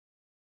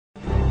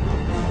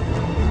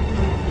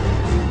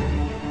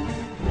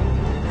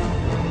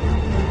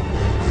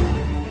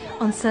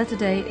On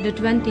Saturday, the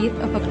 20th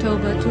of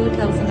October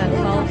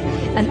 2012,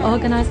 an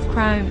organized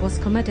crime was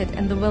committed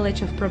in the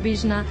village of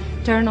Provižna,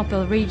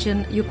 Ternopil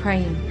region,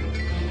 Ukraine.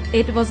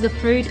 It was the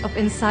fruit of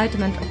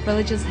incitement of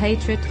religious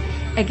hatred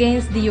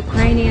against the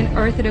Ukrainian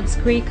Orthodox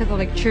Greek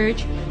Catholic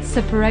Church,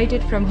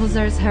 separated from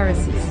Hussars'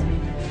 heresies.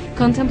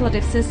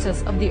 Contemplative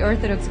sisters of the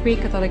Orthodox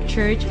Greek Catholic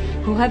Church,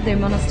 who have their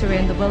monastery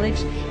in the village,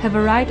 have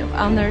a right of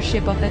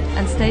ownership of it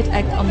and state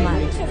act on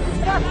land.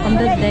 On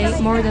that day,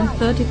 more than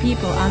 30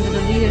 people under the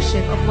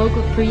leadership of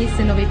local priest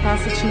Zinovy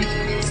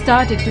Pasechnik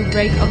started to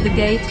break off the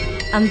gate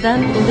and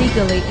then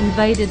illegally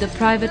invaded the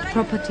private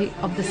property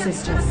of the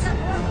sisters.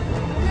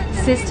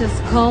 Sisters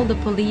called the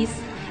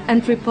police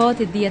and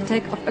reported the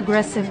attack of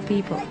aggressive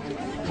people.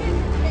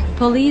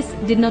 Police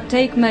did not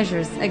take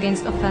measures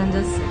against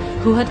offenders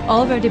who had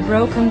already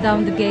broken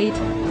down the gate,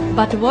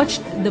 but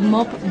watched the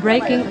mob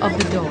breaking of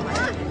the door.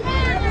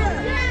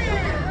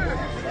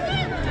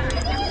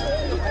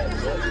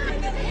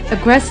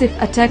 Aggressive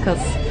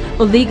attackers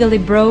illegally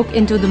broke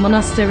into the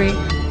monastery,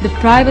 the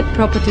private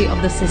property of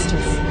the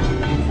sisters.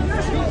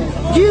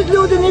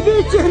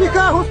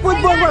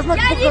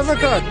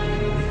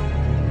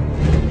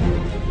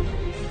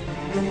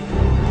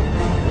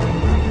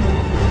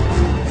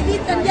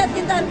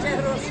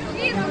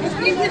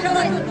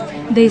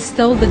 They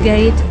stole the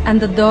gate and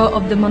the door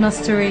of the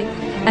monastery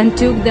and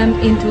took them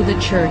into the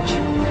church.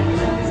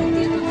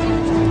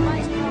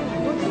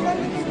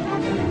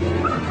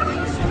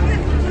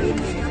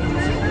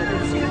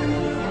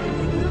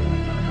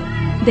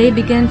 They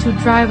began to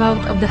drive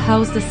out of the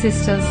house the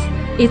sisters,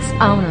 its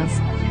owners.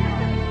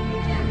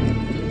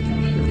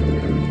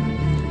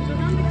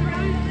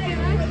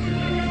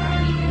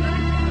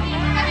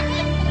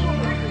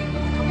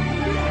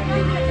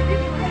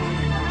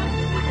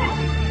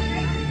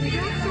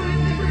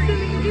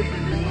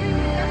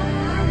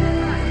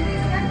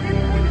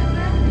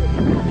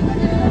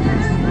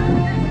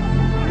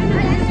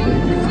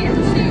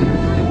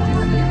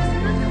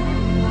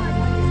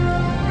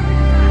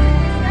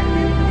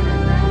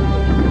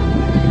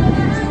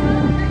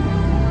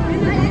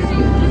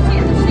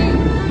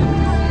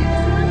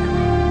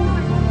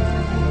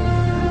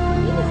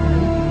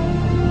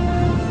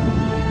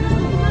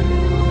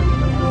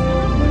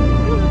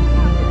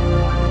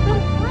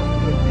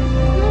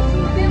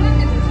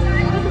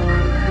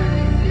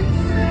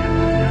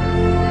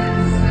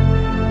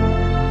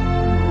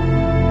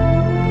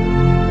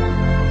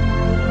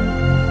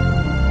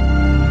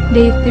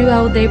 They threw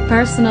out their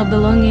personal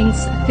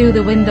belongings through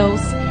the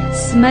windows,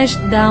 smashed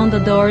down the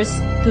doors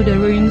to the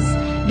rooms,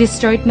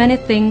 destroyed many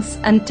things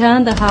and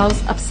turned the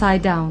house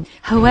upside down.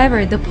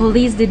 However, the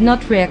police did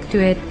not react to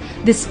it,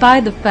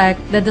 despite the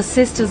fact that the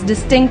sisters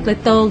distinctly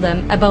told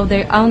them about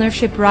their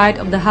ownership right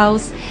of the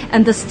house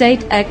and the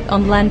state act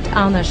on land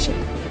ownership.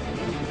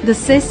 The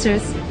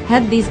sisters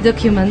had these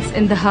documents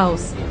in the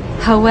house.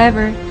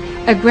 However,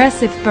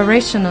 aggressive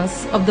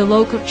parishioners of the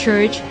local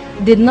church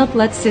did not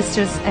let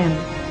sisters in.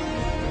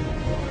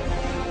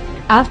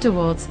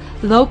 Afterwards,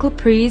 local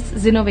priest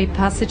Zinovy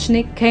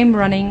Pasechnik came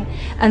running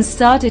and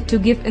started to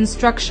give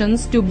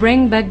instructions to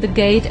bring back the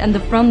gate and the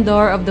front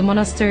door of the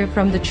monastery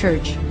from the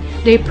church.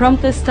 They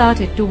promptly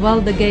started to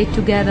weld the gate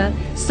together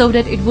so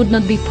that it would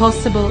not be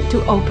possible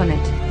to open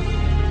it.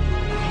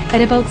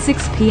 At about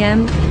 6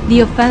 p.m.,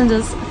 the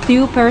offenders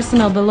threw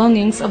personal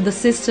belongings of the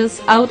sisters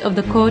out of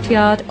the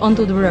courtyard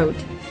onto the road.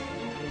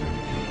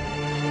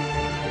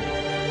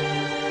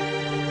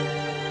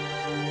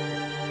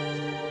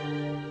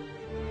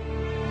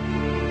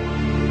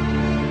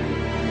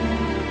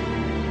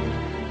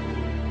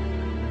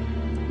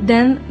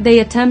 Then they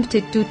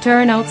attempted to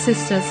turn out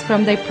sisters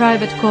from their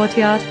private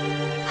courtyard.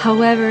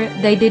 However,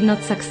 they did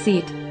not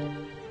succeed.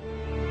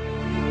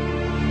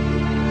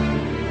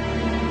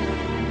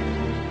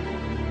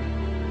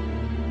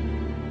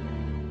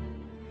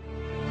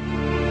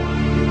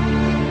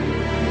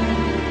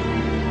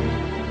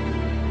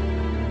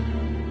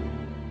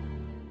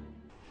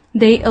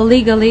 They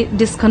illegally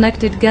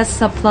disconnected gas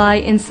supply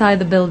inside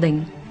the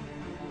building.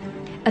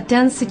 A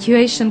tense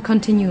situation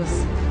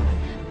continues.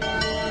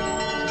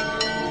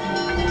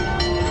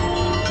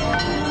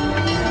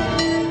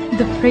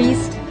 The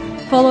priest,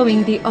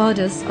 following the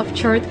orders of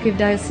Chertkiv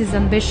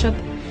diocesan bishop,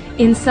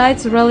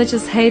 incites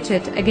religious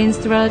hatred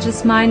against the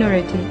religious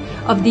minority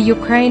of the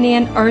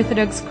Ukrainian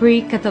Orthodox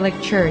Greek Catholic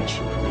Church.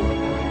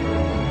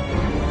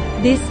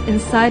 This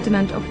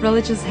incitement of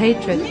religious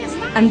hatred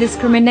and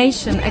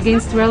discrimination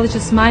against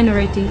religious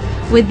minority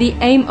with the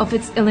aim of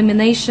its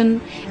elimination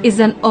is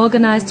an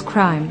organized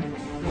crime.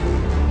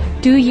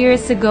 2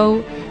 years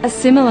ago, a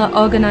similar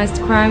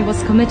organized crime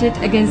was committed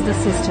against the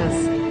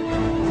sisters.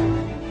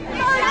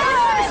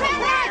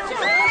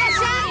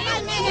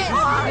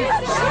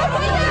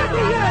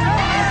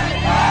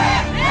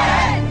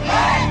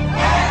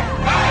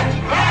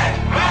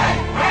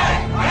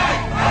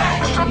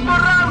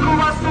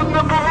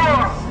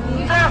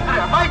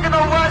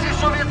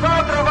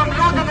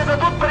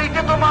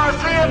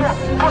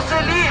 По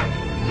селі,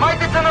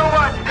 майте це на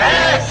увазі.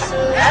 Геть!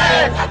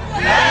 Геть!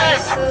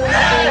 Геть!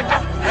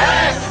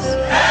 Геть!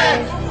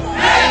 Геть!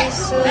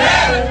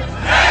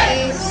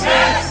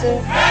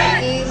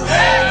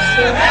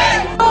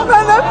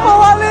 Będę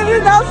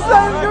powalili na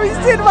sędziu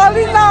i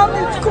zerwali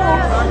namitku.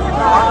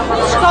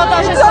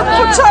 Szkoda, że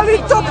zapoczęli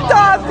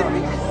toptaty.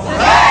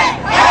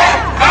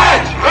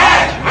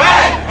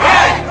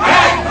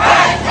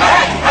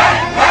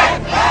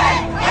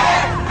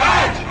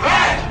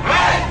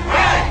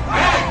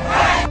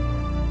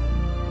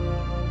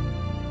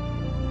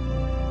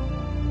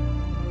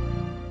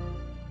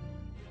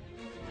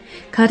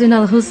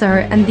 Cardinal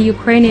Husar and the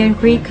Ukrainian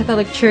Greek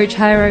Catholic Church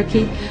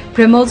hierarchy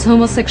promotes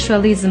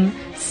homosexualism.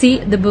 See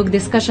the book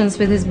Discussions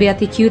with His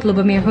Beatitude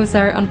Lubomir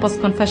Husar on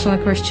Post-Confessional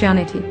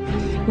Christianity,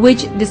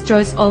 which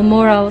destroys all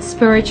moral,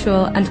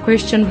 spiritual and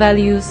Christian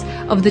values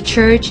of the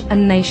Church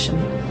and nation.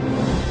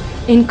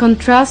 In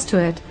contrast to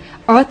it,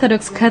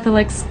 Orthodox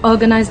Catholics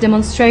organize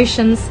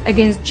demonstrations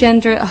against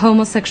gender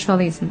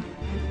homosexualism.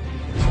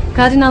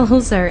 Cardinal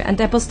Husar and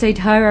apostate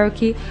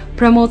hierarchy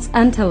promotes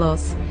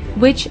anti-laws,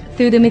 which,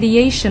 through the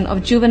mediation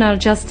of juvenile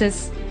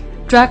justice,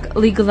 drug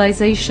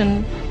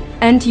legalization,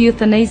 and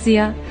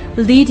euthanasia,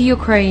 lead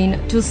Ukraine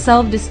to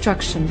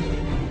self-destruction.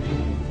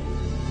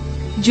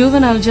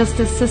 Juvenile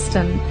justice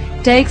system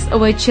takes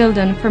away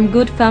children from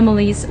good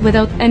families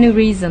without any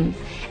reason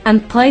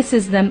and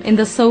places them in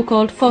the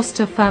so-called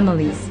foster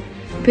families,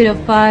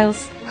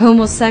 pedophiles,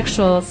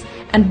 homosexuals,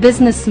 and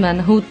businessmen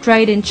who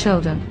trade in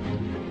children.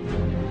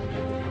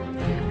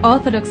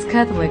 Orthodox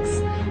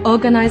Catholics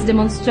organize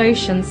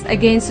demonstrations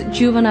against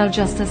juvenile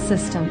justice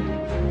system.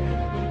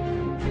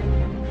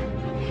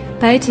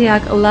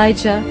 Patriarch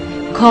Elijah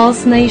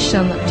calls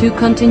nation to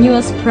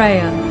continuous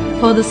prayer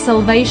for the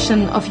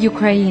salvation of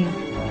Ukraine.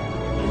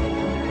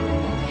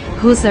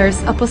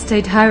 Husar's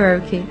apostate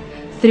hierarchy,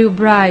 through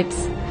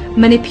bribes,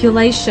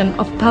 manipulation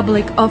of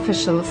public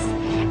officials,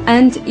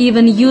 and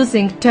even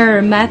using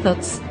terror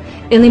methods,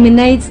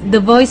 eliminates the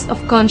voice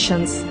of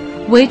conscience,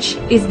 which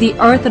is the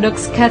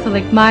Orthodox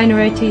Catholic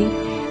minority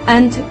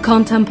and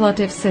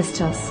contemplative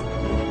sisters.